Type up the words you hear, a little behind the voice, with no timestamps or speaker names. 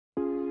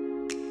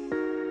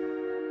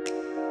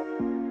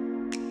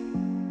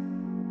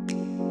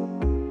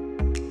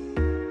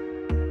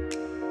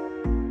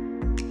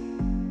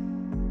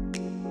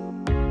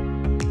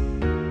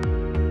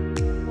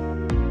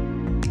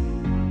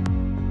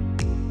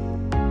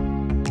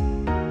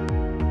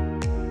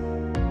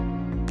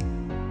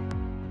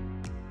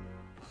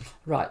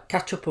Right,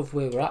 catch up of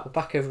where we're at. We're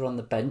back over on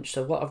the bench.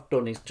 So what I've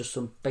done is just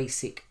some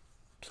basic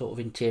sort of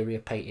interior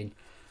painting.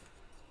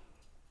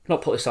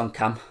 Not put this on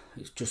cam.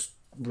 It's just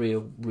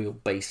real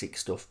basic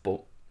stuff.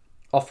 But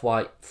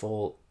off-white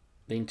for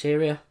the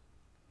interior.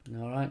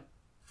 All right.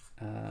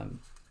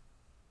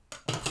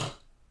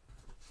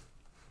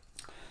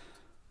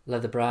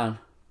 Leather brown,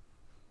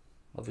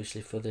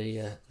 obviously for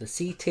the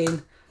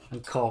seating,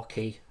 and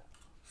khaki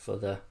for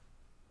the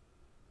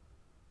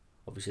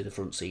obviously the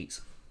front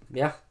seats.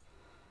 Yeah.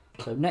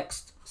 So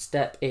next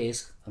step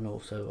is, and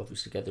also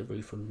obviously get the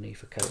roof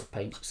underneath a coat of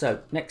paint.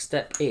 So next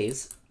step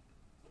is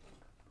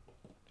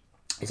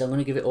I'm going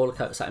to give it all a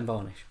coat of satin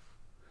varnish.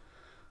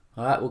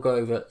 All right, we'll go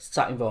over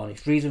satin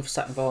varnish. Reason for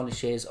satin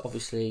varnish is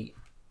obviously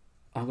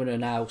I'm going to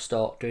now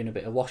start doing a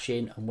bit of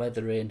washing and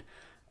weathering,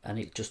 and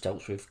it just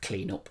helps with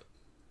clean up,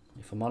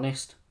 if I'm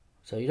honest.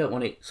 So you don't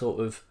want it sort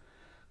of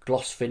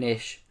gloss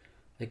finish.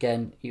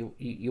 Again,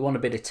 you want a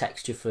bit of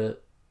texture for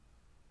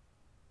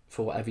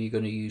whatever you're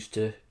going to use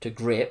to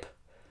grip,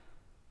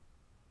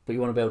 but you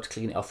want to be able to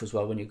clean it off as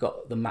well. When you've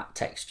got the matte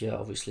texture,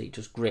 obviously it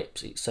just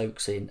grips, it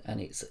soaks in, and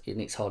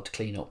it's hard to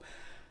clean up.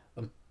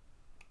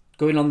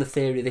 Going on the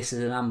theory this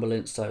is an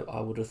ambulance, so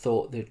I would have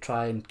thought they'd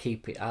try and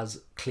keep it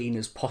as clean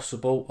as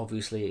possible.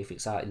 Obviously if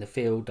it's out in the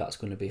field, that's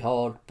going to be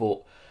hard,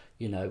 but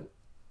you know,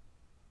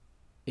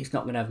 it's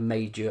not going to have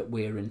major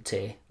wear and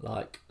tear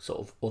like sort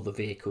of other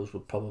vehicles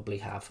would probably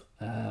have.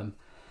 We're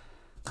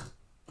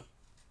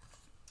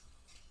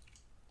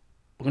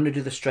going to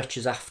do the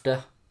stretchers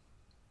after.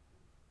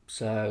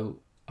 So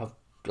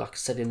like I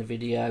said in the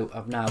video,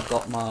 I've now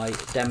got my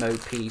demo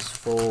piece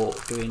for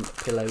doing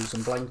pillows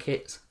and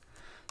blankets.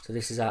 So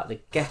this is out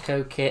the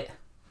Gecko kit.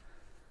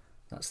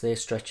 That's their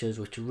stretchers,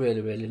 which are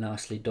really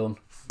nicely done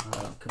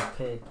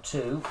compared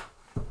to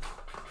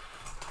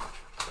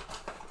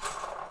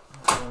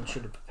one I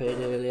should have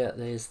prepared earlier.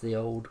 There's the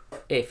old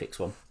Airfix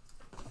one.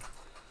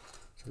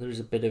 So there is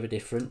a bit of a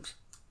difference,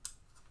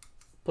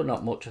 but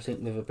not much. I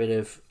think with a bit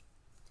of,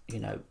 you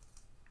know,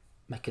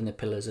 making the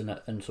pillows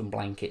and some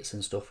blankets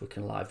and stuff, we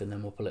can liven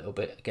them up a little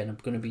bit. Again, I'm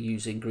going to be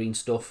using green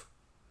stuff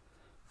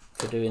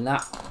for doing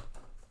that.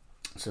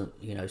 So,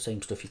 you know,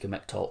 same stuff you can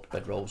make tarp,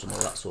 bedrolls and all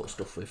that sort of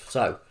stuff with.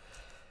 So,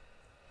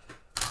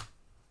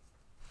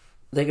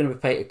 they're going to be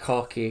painted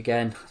khaki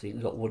again. I think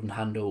they've got wooden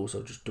handles.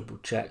 I'll just double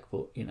check,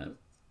 but, you know,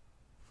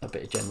 a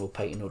bit of general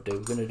painting will do.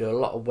 We're going to do a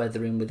lot of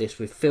weathering with this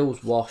with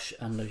Phil's wash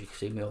and, as you can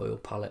see, my oil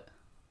palette.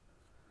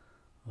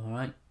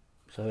 Alright,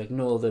 so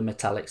ignore the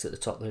metallics at the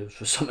top, those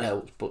for something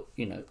else, but,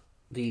 you know,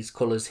 these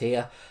colours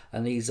here,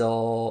 and these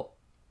are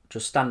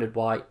just standard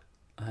white.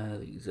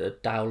 These are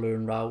Dowler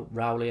and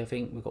Rowley, I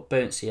think. We've got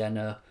burnt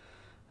sienna,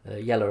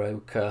 yellow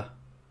ochre,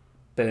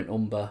 burnt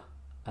umber,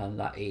 and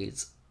that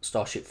is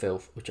Starship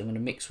Filth, which I'm going to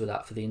mix with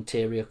that for the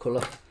interior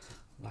colour,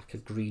 like a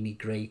greeny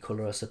grey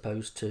colour, I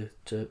suppose, to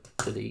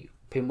the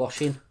pin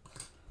washing.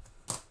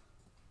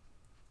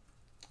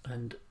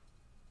 And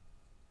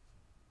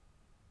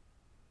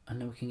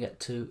then we can get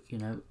to, you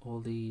know, all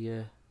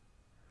the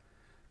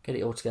get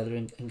it all together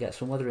and get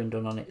some weathering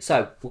done on it.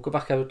 So we'll go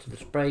back over to the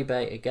spray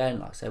bay again.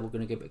 Like I said, we're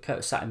going to give it a coat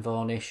of satin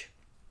varnish.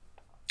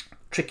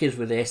 Trick is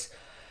with this,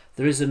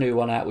 there is a new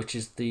one out, which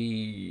is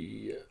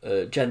the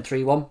Gen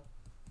 3 one.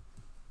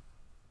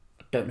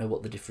 I don't know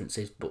what the difference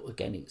is, but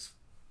again, it's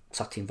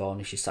satin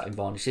varnish is satin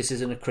varnish. This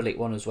is an acrylic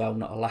one as well,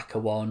 not a lacquer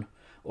one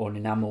or an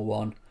enamel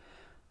one.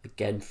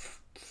 Again,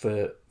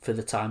 for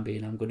the time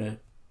being, I'm going to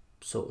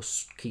sort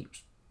of keep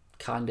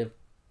kind of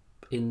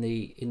in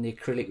the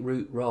acrylic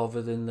route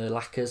rather than the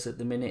lacquers at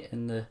the minute,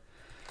 and the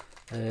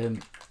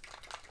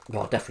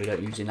well, I definitely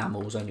don't use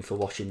enamels, only for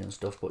washing and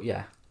stuff, but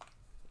yeah,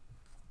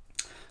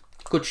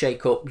 good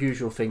shake up,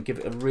 usual thing, give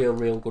it a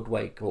real good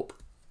wake up,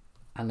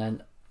 and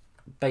then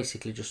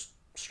basically just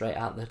straight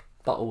out the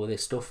bottle with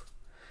this stuff.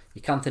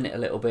 You can thin it a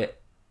little bit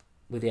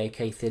with the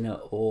AK thinner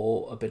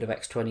or a bit of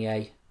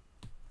X20A,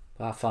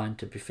 but I find,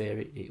 to be fair,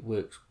 it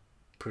works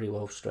pretty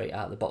well straight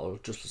out the bottle.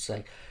 Just to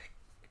say,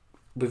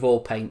 with all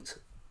paint,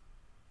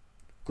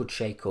 good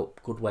shake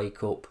up, good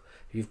wake up.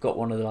 If you've got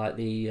one of the, like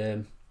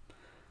the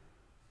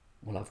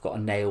well, I've got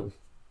a nail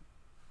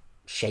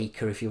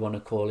shaker, if you want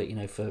to call it, you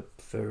know, for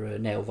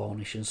nail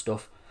varnish and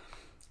stuff.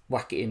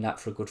 Whack it in that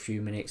for a good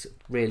few minutes,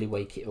 really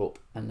wake it up,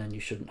 and then you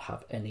shouldn't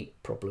have any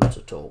problems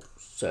at all.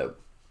 So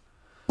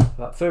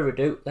without further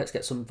ado, let's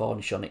get some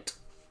varnish on it.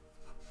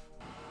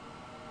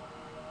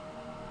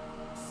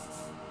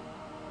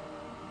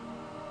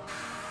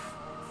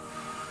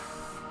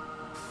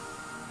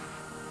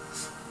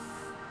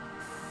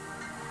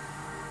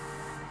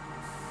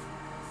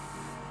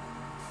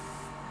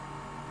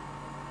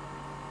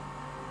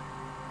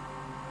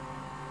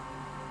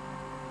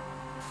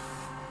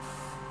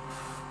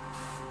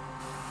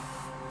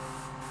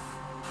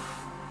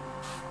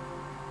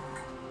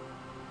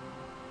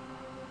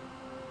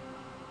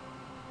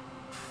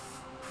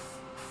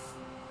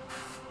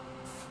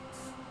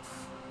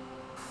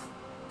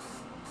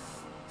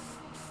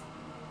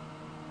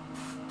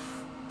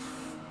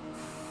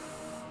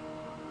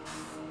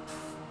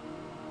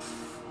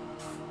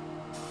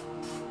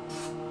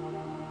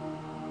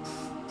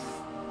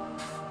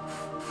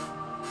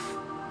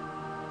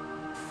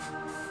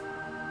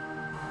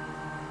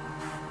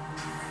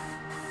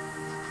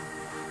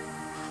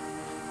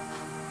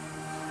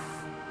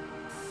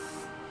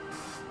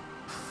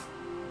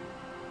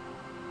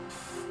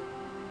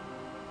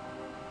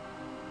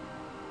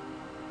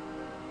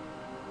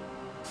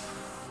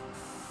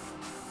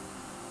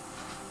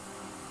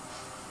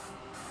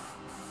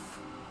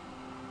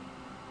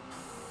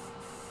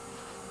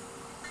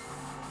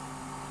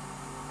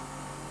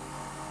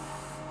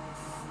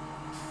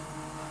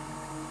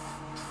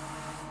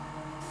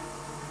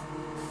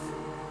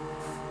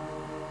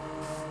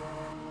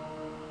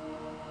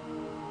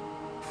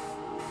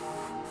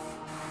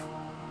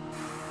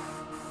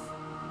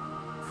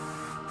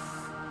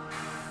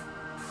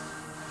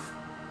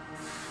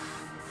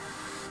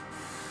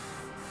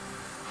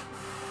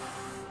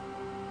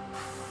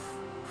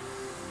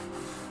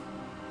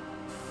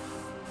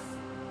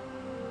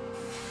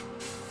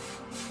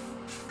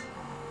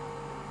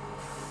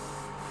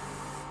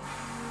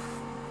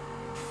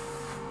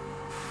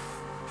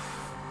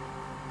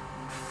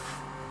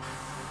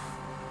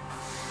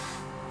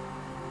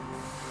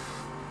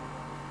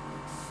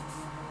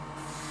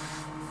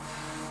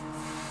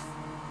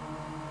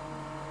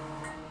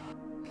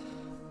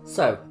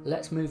 So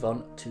let's move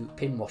on to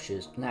pin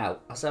washers. Now,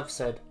 as I've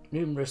said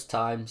numerous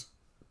times,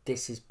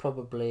 this is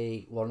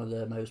probably one of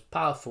the most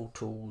powerful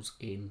tools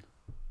in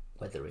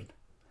weathering.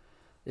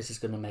 This is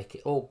going to make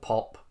it all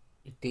pop,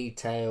 your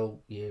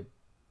detail, you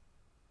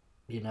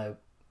know,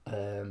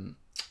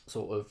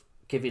 sort of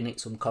giving it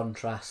some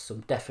contrast,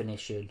 some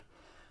definition.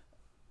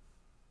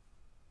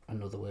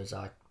 In other words,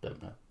 I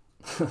don't know.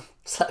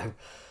 So,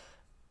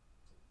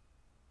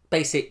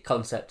 basic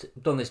concept,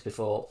 done this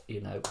before, you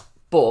know,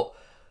 but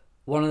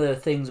one of the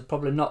things I've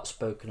probably not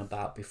spoken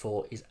about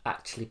before is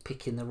actually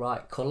picking the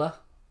right colour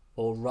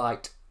or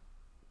right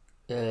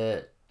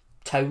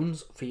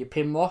tones for your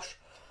pin wash.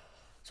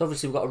 So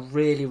obviously we've got a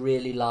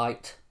really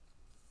light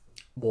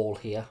wall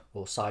here,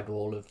 or side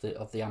wall of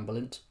the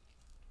ambulance.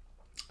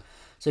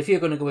 So if you're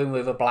going to go in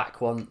with a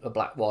black one, a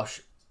black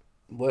wash,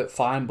 work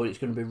fine, but it's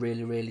going to be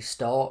really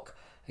stark.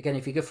 Again,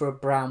 if you go for a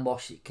brown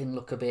wash, it can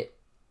look a bit,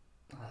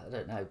 I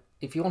don't know.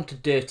 If you want a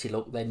dirty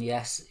look, then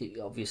yes,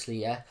 obviously,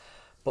 yeah.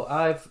 But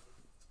I've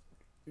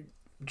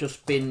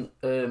just been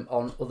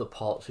on other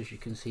parts, as you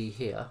can see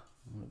here.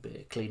 A bit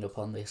of clean up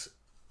on this.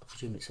 I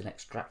presume it's an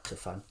extractor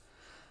fan.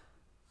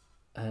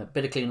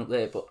 Bit of clean up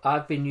there, but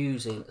I've been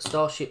using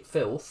Starship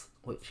Filth,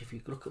 which if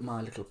you look at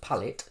my little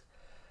palette,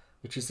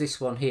 which is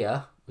this one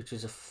here, which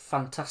is a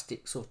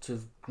fantastic sort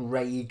of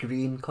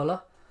grey-green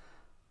colour,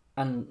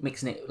 and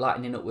mixing it,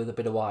 lightening up with a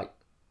bit of white.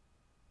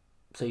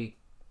 So you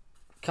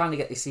kind of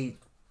get this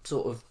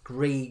sort of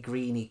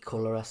grey-greeny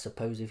colour, I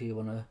suppose, if you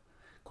want to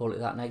call it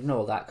that. Now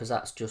ignore that, because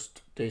that's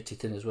just dirty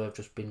thinners where I've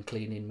just been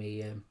cleaning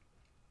me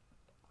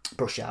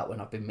brush out when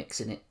I've been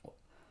mixing it.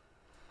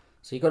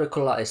 So you've got a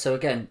colour like this. So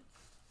again,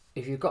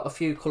 if you've got a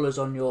few colours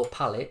on your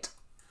palette,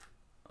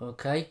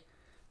 okay,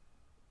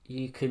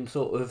 you can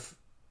sort of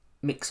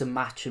mix and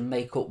match and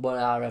make up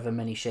however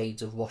many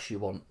shades of wash you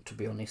want, to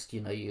be honest.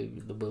 You know,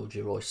 the world's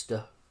your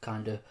oyster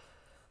kind of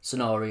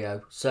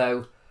scenario.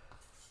 So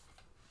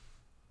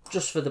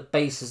just for the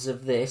basis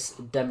of this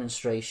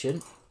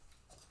demonstration,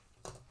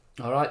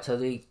 alright, so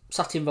the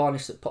satin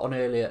varnish that I put on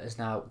earlier is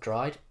now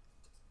dried.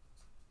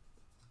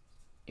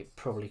 It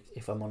probably,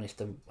 if I'm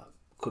honest, I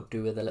could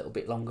do with a little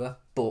bit longer,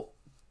 but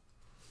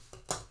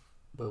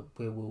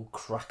we will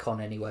crack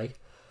on anyway.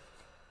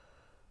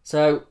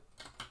 So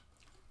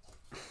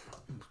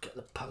get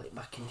the palette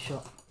back in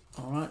shot.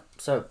 Alright,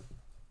 so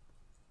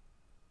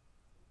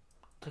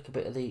take a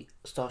bit of the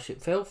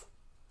Starship Filth.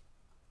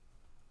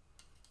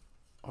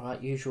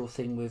 Alright, usual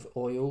thing with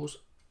oils,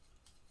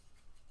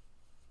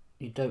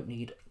 you don't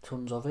need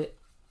tons of it.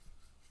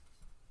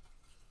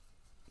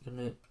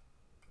 And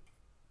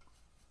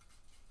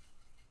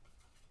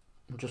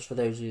just for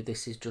those of you,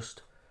 this is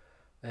just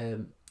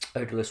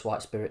odourless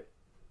white spirit.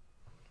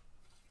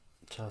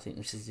 So I think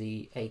this is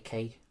the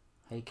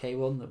AK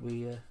one that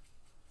we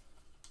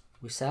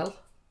sell.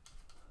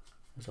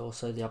 There's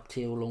also the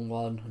Abteolung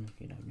one, and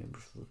you know,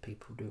 numerous other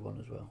people do one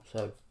as well.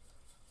 So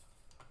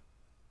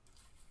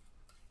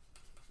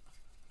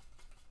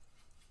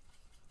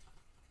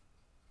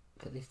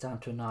get this down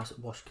to a nice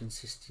wash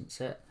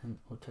consistency, and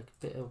we'll take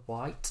a bit of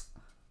white.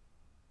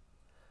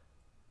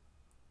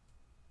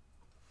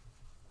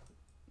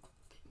 A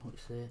bit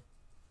much there.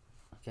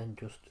 Again,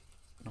 just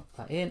knock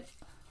that in.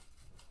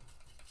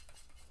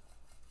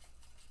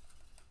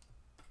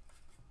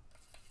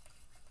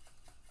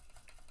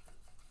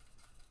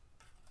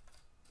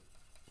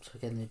 So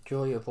again, the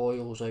joy of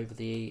oils over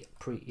the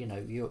you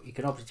know, you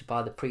can obviously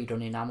buy the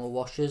pre-done enamel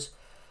washers,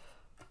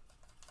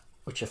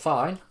 which are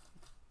fine,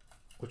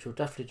 which will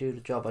definitely do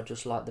the job. I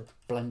just like the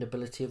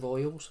blendability of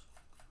oils.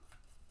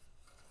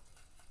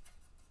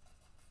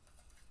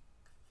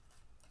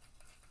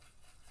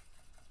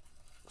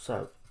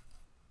 So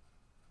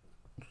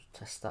just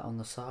test that on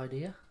the side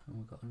here, and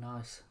we've got a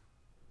nice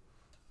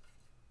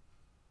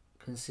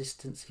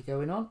consistency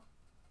going on.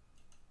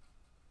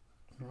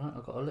 Alright,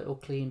 I've got a little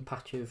clean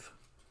patch of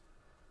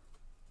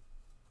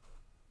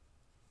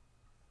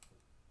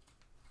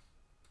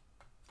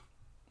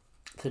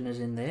thinners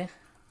in there,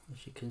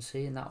 as you can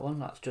see in that one.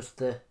 That's just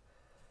the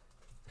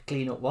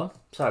clean up one.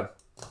 So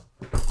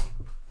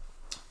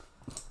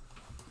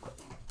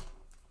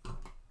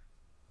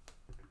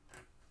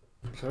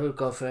we'll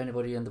go for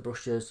anybody in the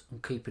brushes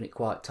and keeping it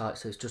quite tight.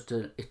 So it's just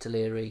an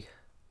Italeri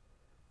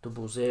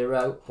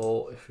 00,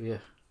 or if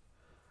you're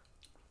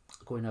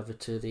going over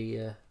to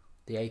the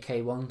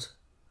AK ones,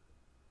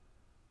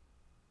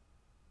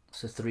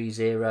 it's a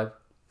 30.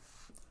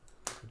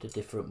 The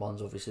different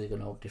ones, obviously, they're going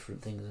to hold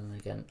different things. And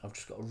again, I've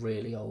just got a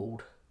really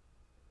old,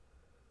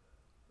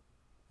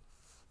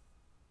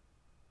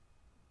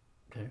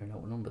 don't even know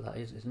what number that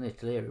is. It's an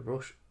Italeri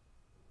brush,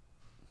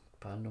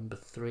 by number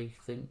 3,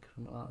 I think,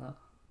 something like that.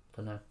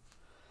 Don't know.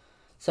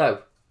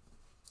 So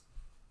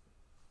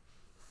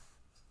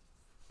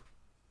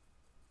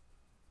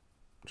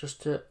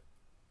just to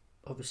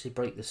obviously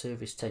break the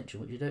surface tension,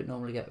 which you don't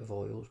normally get with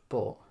oils,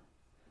 but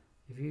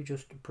if you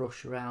just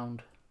brush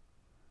around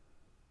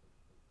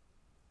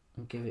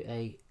and give it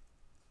a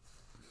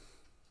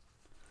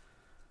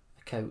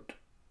coat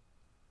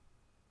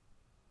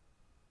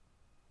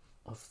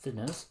of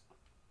thinners,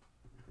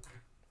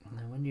 And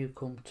then when you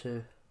come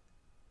to,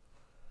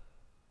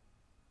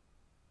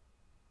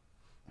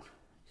 it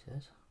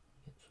says,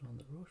 get some on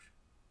the brush.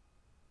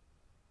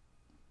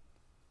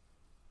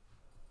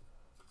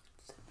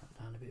 Thin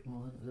that down a bit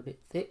more, it was a bit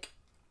thick.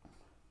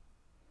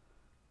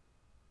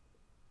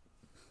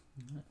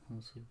 Right,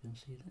 let's see if we can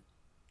see that.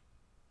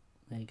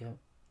 There you go.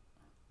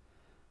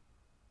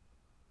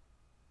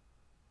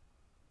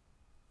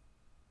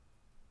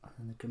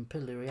 And the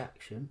capillary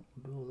action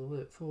will do all the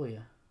work for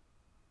you.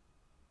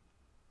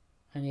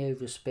 Any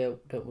overspill,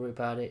 don't worry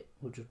about it,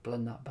 we'll just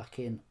blend that back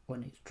in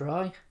when it's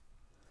dry.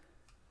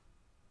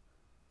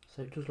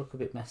 So it does look a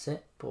bit messy,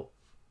 but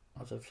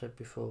as I've said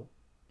before,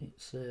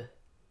 it's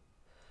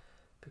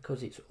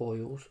because it's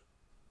oils,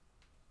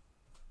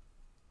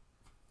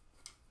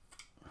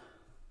 you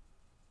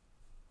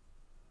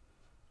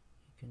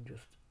can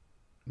just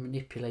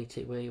manipulate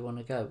it where you want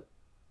to go,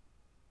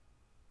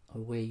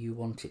 or where you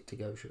want it to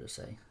go, should I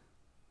say.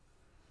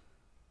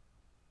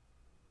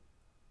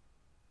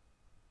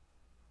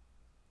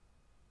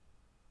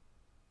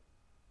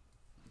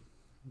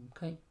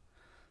 Okay,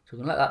 so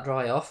we're going to let that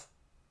dry off,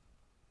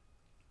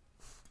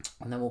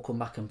 and then we'll come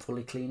back and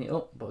fully clean it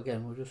up. But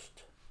again, we'll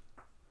just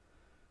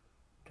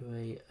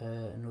do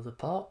another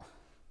part.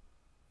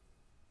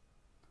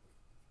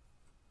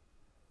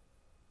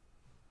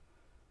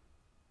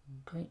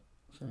 Okay,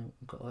 so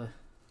we've got a,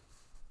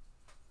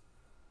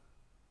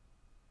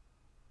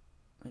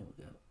 there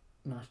we go,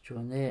 nice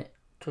join there,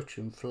 touch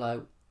and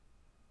flow,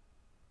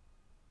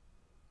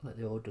 let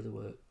the oil do the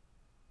work.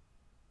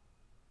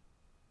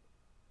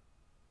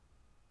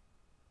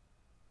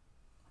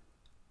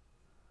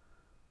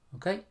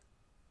 Okay,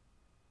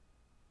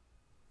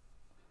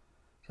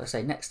 so I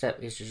say next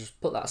step is to just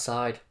put that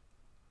aside,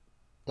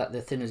 let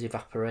the thinners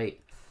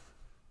evaporate,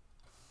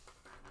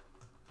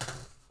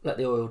 let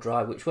the oil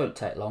dry, which won't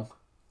take long,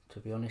 to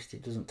be honest.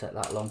 It doesn't take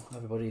that long.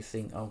 Everybody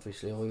think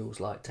obviously oils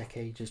like take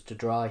ages to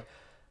dry.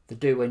 They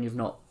do when you've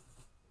not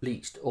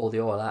bleached all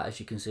the oil out, as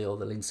you can see, all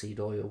the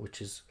linseed oil,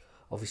 which is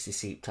obviously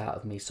seeped out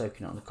of me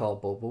soaking it on the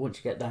cardboard. But once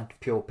you get down to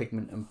pure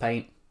pigment and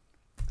paint,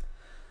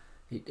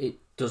 it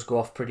does go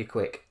off pretty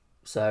quick.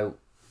 So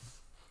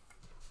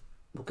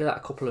we'll give that a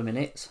couple of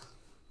minutes,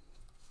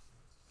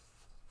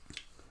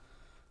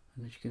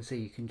 and as you can see,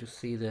 you can just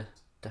see the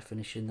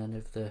definition then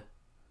of the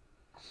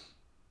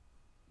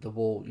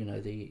wall, you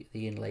know, the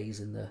inlays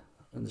and the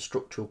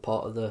structural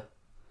part of the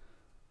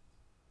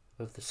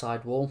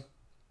side wall.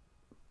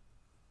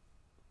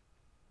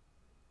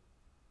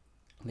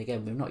 And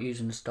again, we're not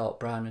using a stark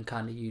brown and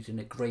kind of using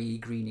a grey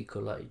greeny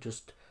colour. It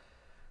just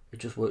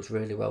works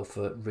really well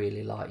for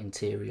really light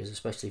interiors,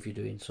 especially if you're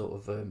doing sort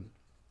of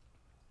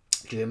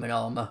German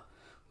armour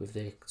with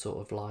the sort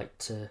of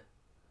light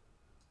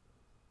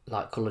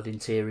coloured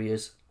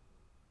interiors.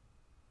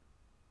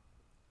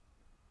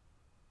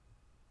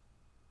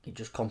 It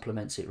just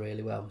complements it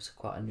really well. It's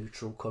quite a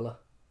neutral colour.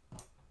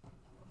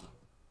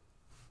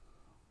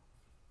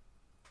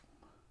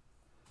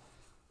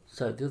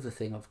 So the other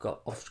thing I've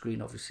got off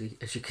screen, obviously,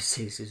 as you can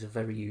see, this is a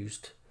very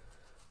used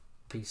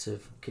piece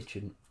of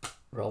kitchen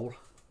roll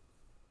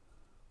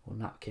or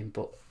napkin,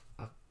 but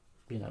I've,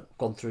 you know,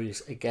 gone through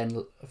this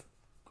again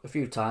a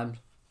few times,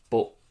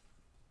 but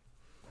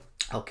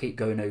I'll keep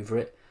going over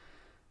it.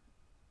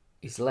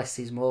 It's less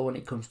is more when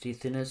it comes to your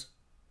thinners,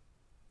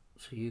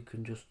 so you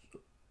can just,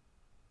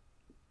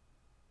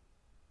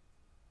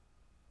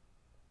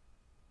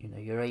 you know,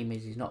 your aim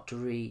is not to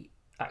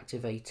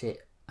reactivate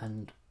it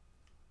and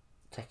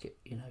take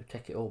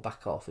it all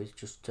back off. It's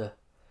just to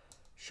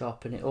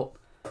sharpen it up.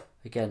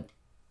 Again,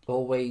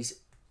 always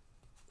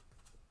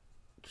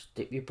just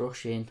dip your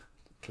brush in,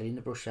 clean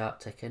the brush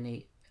out, take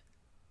any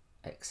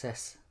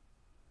excess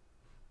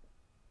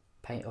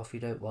paint off you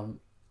don't want.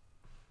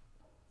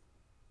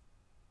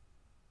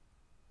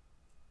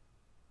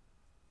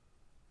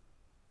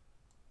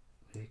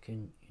 You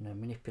can, you know,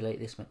 manipulate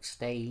this, make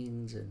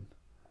stains and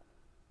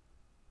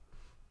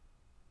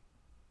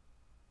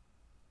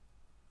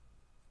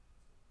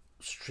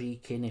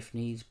streaking if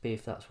needs be,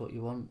 if that's what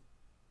you want.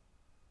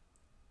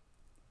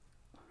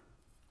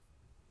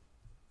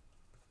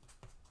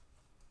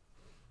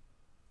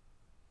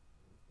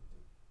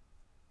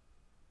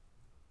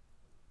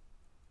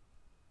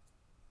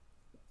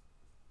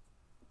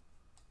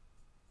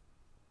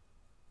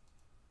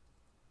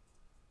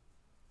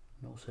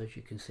 And also, as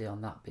you can see on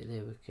that bit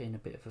there, we're getting a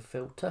bit of a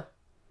filter,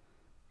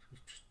 so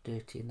it's just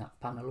dirtying that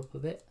panel up a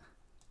bit.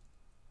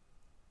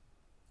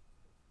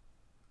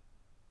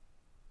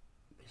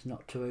 It's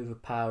not too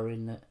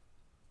overpowering that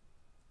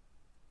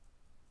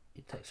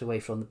it takes away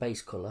from the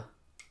base colour.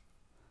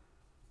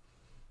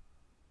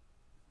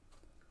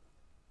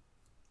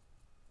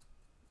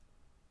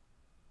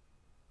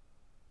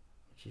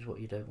 Which is what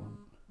you don't want.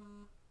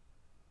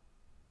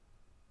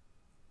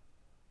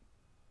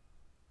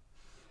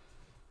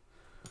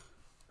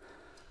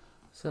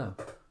 So,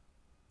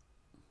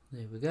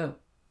 there we go.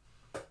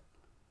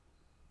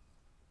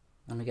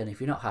 And again, if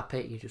you're not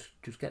happy, you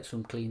just get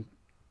some clean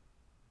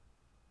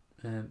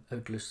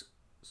odorless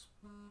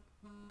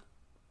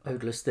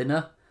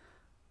thinner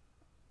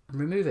and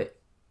remove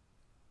it.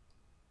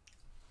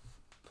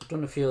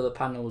 done a few other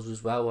panels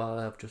as well while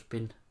I've just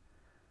been.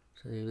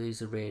 So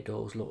these are rear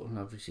doors, look, and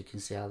obviously you can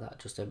see how that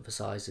just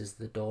emphasises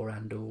the door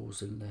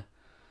handles and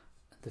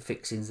the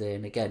fixings there.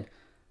 And again,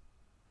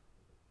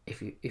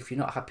 if you're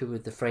not happy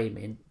with the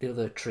framing, the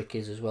other trick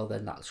is as well,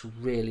 then that's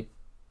really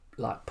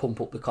like pump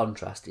up the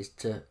contrast, is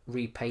to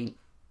repaint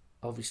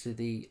obviously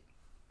the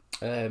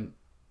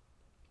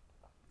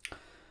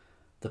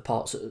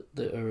parts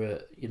that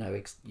are you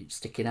know,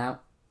 sticking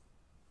out.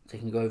 So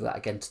you can go over that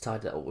again to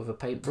tidy that up with a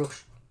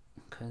paintbrush.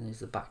 Okay, and there's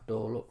the back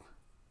door, look.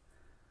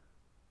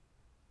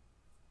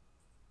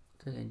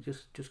 So then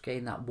just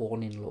getting that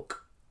worn-in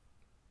look.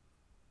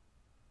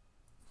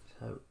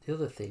 So the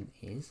other thing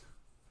is,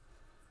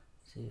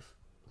 see if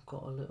I've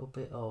got a little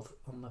bit of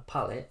on my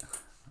palette.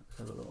 Let's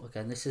have a look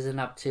again. This is an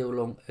Abteil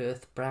Long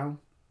Earth Brown.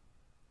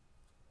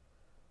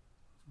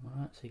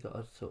 Alright, so you got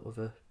a sort of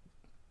a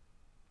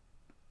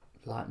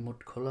light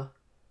mud colour.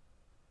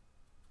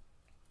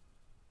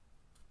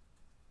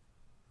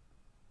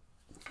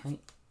 Okay,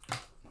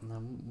 and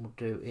then what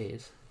we'll do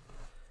is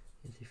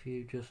if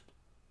you just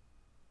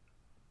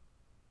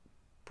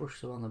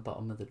brush them on the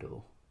bottom of the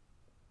door.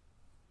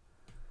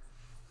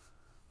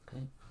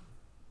 Okay.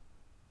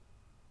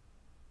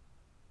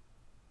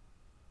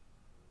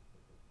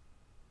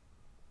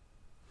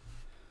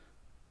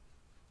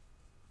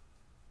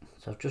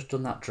 So I've just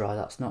done that dry,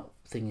 that's not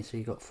thingy, so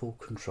you've got full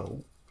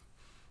control.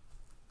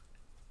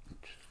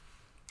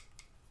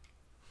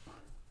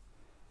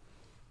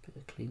 Bit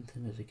of clean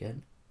thinners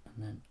again,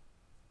 and then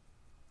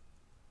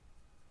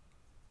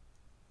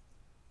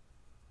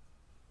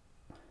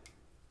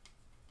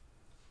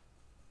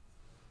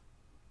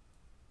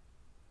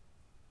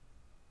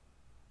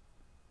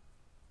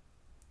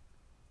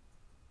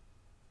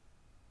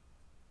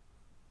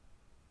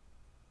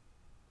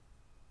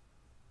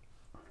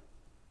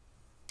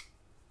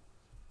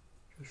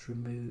just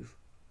remove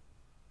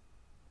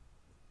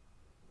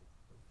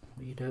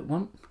what you don't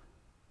want.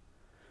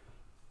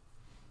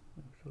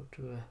 Sort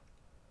of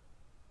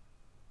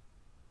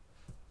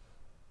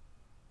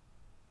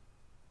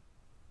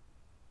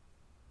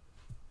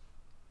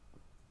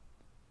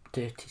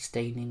dirty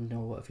staining,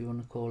 or whatever you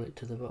want to call it,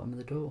 to the bottom of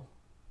the door.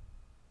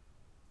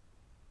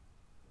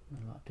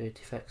 And like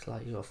dirty effects,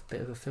 like you got a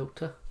bit of a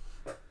filter,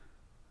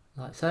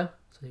 like so.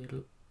 So you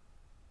look,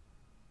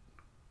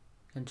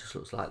 and just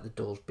looks like the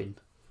door's been,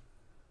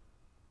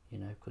 you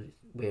know, because it's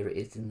where it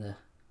is in the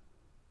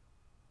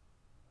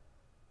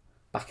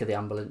back of the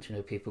ambulance, you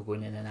know, people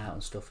going in and out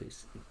and stuff.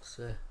 It's just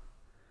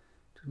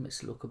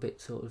makes it look a bit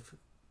sort of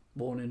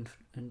worn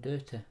and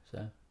dirty. So,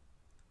 and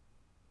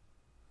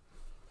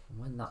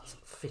when that's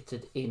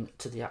fitted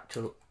into the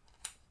actual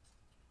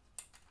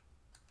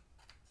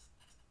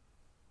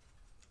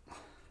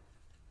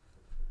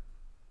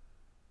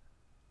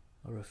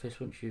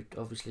orifice, once you've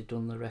obviously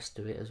done the rest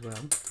of it as well,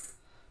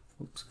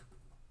 oops,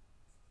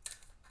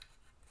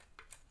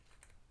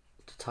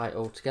 to tie it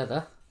all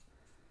together,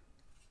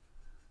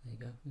 there you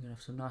go, you're going to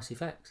have some nice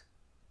effects.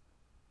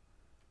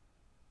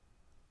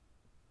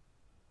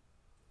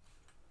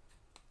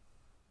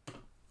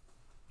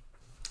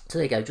 So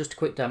there you go, just a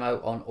quick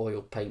demo on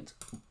oil paint,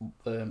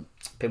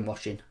 pin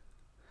washing,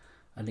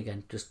 and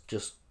again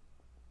just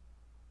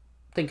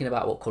thinking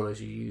about what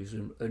colours you use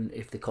and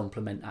if they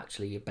complement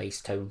actually your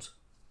base tones.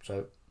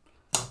 So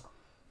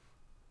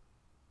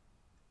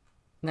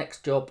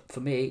next job for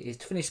me is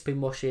to finish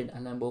pin washing,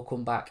 and then we'll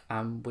come back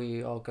and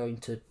we are going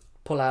to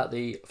pull out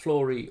the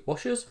floory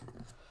washers.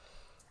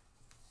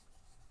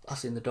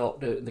 That's in the dark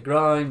dirt and the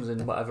grimes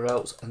and whatever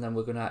else, and then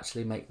we're going to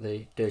actually make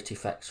the dirty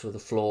effects for the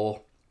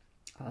floor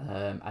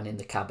and in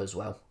the cab as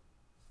well.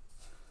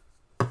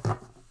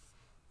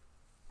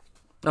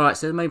 Alright,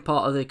 so the main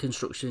part of the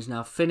construction is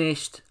now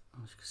finished.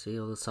 As you can see,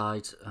 all the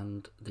sides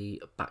and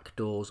the back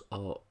doors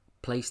are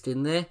placed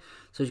in there.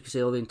 So as you can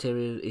see, all the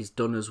interior is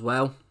done as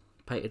well.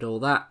 Painted all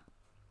that.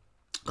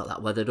 Got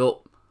that weathered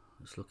up.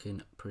 It's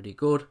looking pretty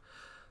good.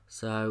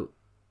 So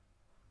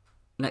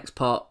next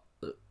part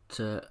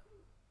that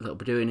we'll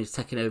be doing is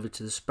taking over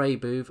to the spray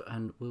booth,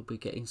 and we'll be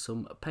getting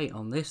some paint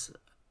on this.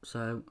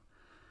 So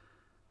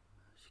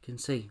as you can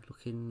see,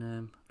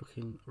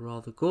 looking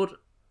rather good.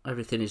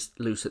 Everything is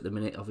loose at the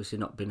minute, obviously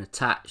not been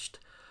attached,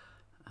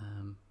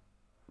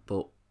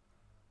 but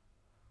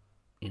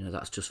you know,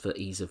 that's just for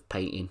ease of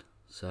painting.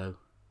 So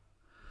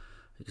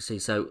you can see,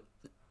 so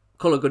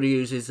colour I'm going to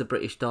use is the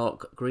British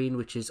dark green,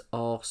 which is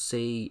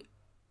RC42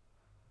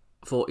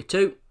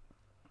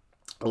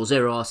 or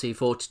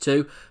 0RC42.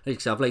 As you can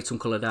see, I've laid some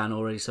colour down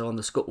already. So on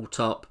the scuttle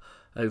top,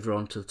 over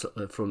onto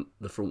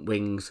the front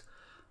wings,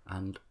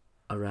 and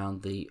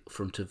around the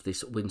front of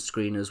this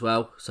windscreen as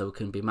well, so it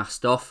can be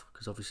masked off,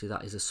 because obviously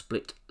that is a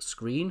split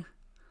screen.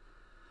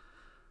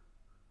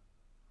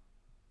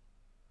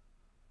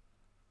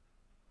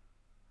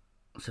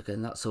 So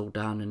again, that's all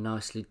down and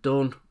nicely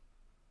done.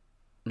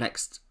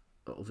 Next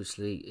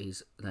obviously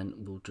is then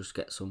we'll just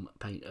get some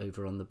paint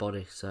over on the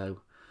body.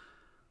 So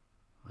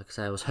like I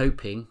say, I was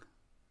hoping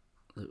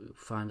that we'll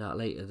find out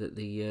later that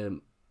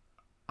the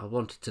I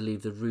wanted to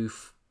leave the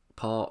roof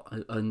part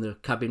on the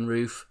cabin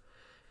roof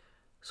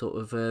sort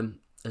of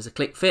as a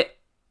click fit.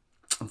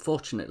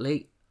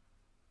 Unfortunately,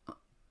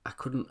 I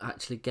couldn't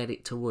actually get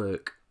it to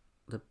work.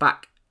 The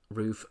back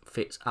roof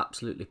fits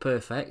absolutely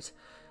perfect,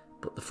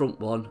 but the front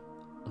one,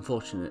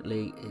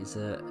 unfortunately, is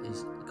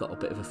got a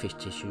bit of a fish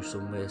tissue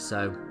somewhere,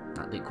 so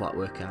that didn't quite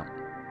work out.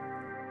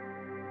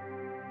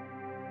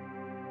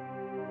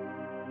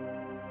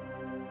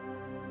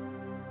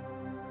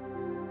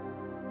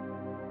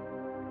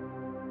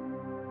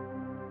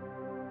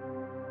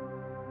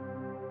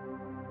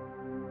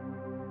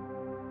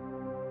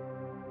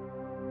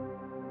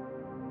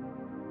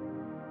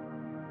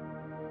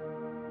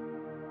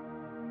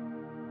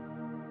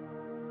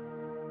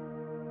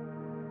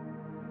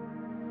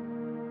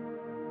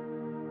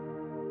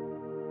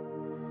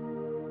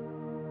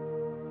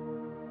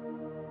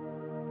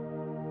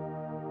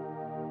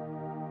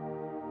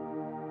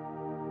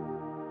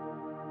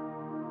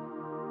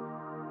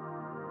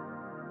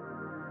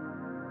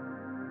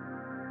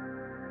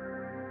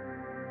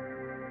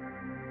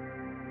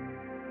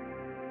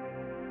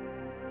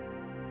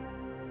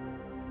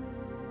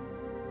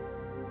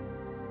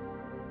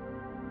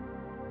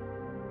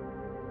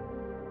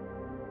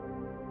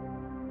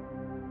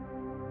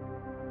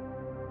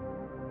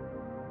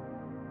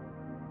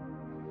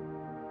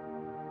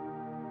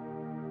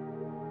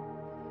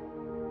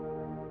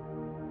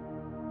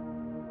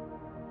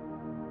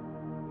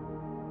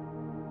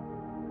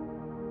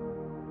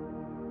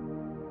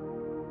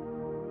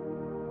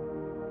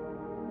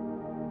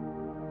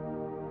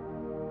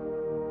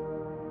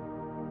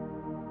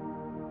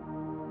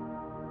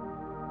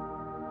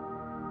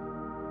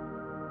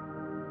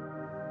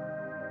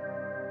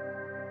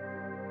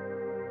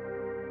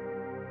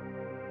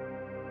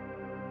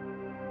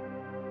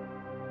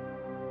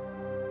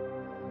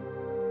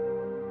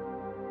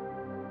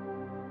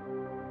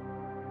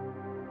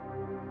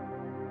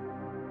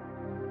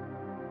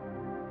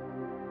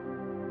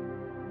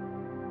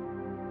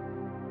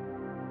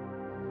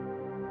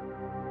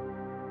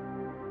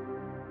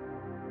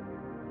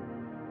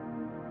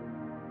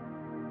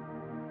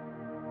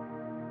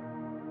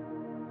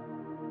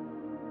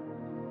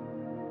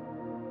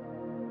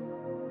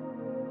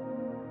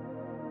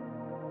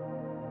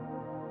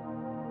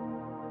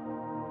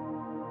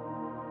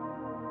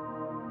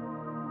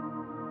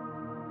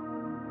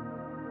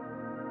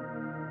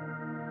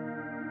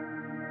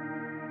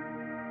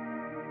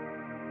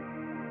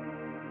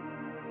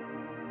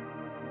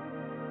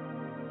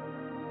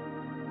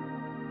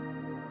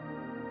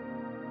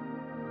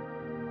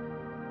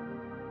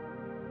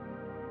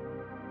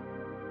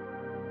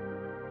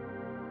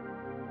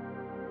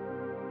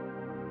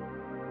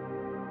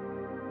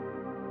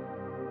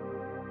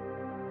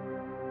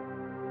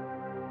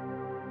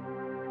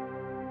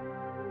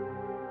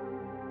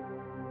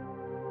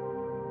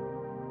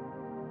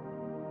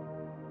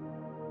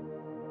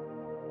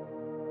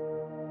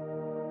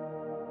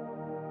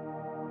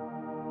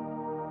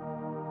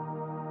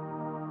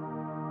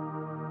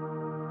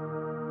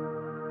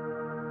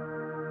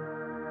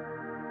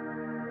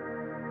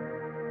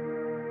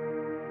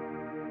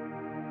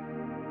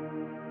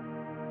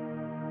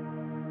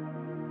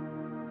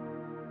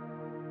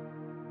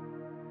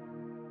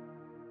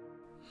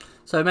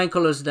 So main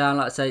colours are down,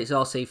 like I say, it's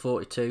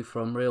RC42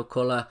 from Real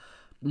Colour.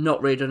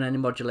 Not really done any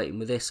modulating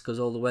with this because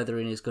all the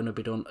weathering is going to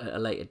be done at a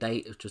later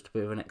date. It's just a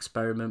bit of an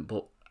experiment,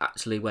 but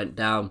actually went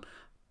down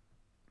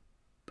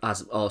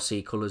as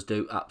RC colours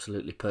do,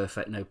 absolutely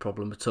perfect, no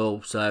problem at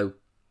all. So,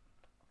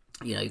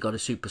 you know, you've got a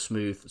super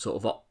smooth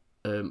sort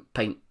of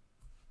paint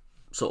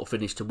sort of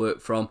finish to work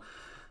from.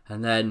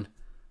 And then,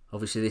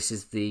 obviously, this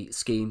is the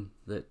scheme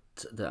that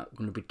I'm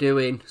going to be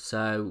doing.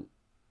 So,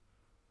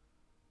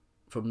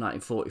 from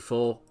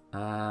 1944.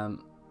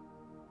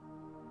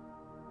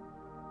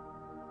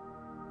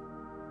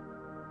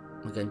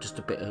 Again, just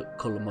a bit of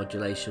colour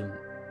modulation,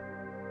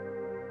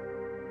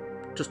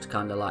 just to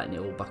kind of lighten it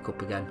all back up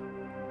again.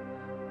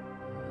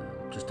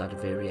 Just add a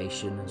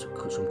variation and some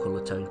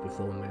colour tones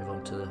before we move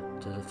on to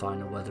the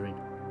final weathering.